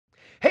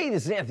Hey,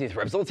 this is Anthony with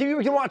RevZilla TV.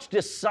 We can watch,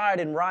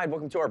 decide, and ride.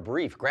 Welcome to our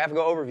brief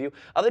graphical overview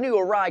of the new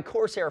Arai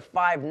Corsair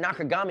 5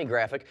 Nakagami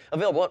graphic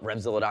available at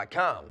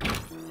RevZilla.com.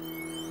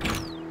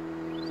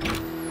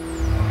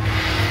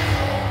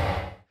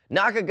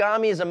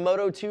 Nakagami is a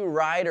Moto2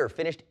 rider,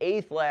 finished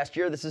 8th last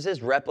year. This is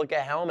his replica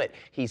helmet.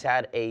 He's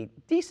had a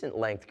decent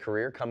length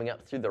career coming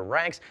up through the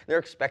ranks. They're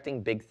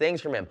expecting big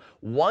things from him.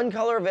 One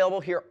color available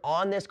here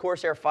on this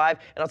Corsair 5,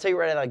 and I'll tell you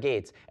right out of the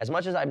gates, as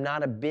much as I'm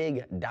not a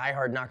big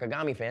diehard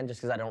Nakagami fan, just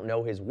because I don't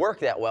know his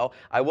work that well,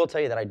 I will tell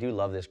you that I do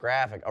love this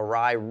graphic.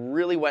 Arai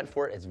really went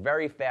for it. It's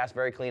very fast,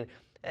 very clean.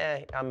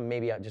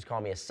 Maybe just call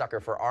me a sucker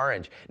for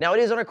orange. Now, it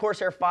is on a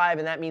Corsair 5,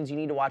 and that means you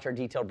need to watch our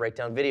detailed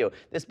breakdown video.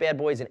 This bad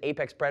boy is an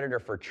apex predator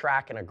for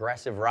track and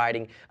aggressive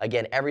riding.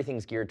 Again,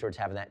 everything's geared towards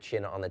having that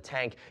chin on the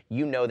tank.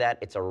 You know that.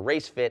 It's a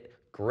race fit.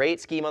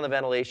 Great scheme on the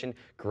ventilation,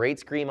 great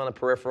scream on the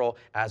peripheral,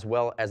 as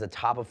well as the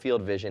top of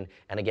field vision.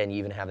 And again, you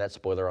even have that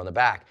spoiler on the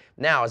back.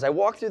 Now, as I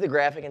walk through the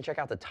graphic and check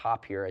out the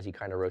top here as you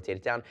kind of rotate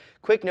it down,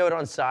 quick note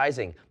on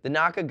sizing. The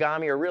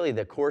Nakagami, or really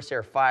the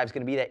Corsair 5, is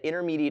going to be that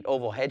intermediate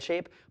oval head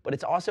shape, but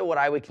it's also what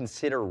I would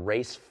consider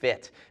race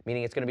fit,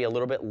 meaning it's going to be a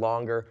little bit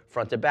longer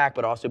front to back,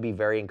 but also be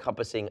very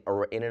encompassing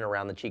in and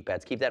around the cheek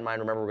pads. Keep that in mind.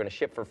 Remember, we're going to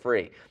ship for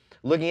free.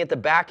 Looking at the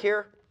back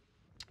here,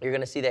 you're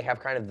going to see they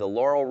have kind of the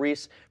laurel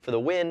wreaths for the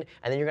wind,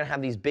 and then you're going to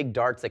have these big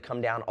darts that come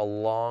down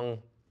along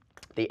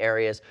the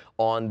areas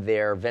on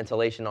their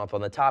ventilation up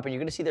on the top, and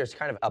you're going to see there's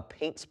kind of a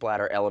paint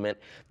splatter element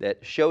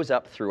that shows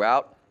up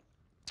throughout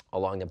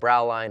along the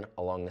brow line,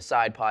 along the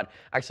side pod.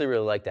 I actually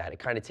really like that. It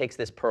kind of takes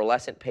this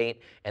pearlescent paint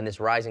and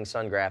this rising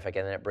sun graphic,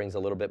 and then it brings a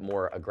little bit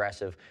more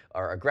aggression,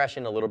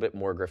 a little bit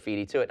more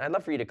graffiti to it. And I'd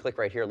love for you to click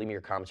right here, leave me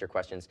your comments, your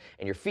questions,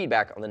 and your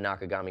feedback on the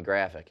Nakagami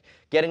graphic.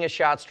 Getting a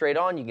shot straight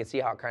on, you can see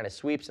how it kind of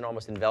sweeps and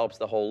almost envelops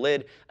the whole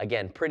lid.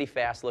 Again, pretty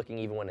fast looking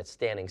even when it's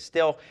standing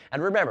still.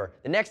 And remember,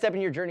 the next step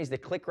in your journey is to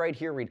click right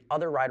here, read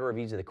other rider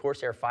reviews of the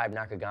Corsair 5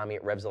 Nakagami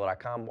at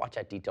RevZilla.com. Watch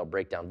that detailed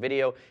breakdown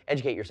video.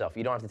 Educate yourself.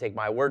 You don't have to take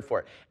my word for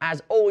it.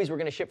 As always, we're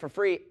going to ship for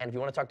free, and if you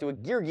want to talk to a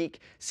gear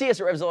geek, see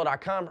us at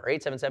RevZilla.com or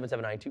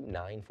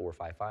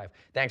 877-792-9455.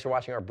 Thanks for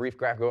watching our brief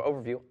graphical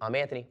overview. I'm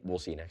Anthony. We'll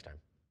see you next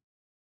time.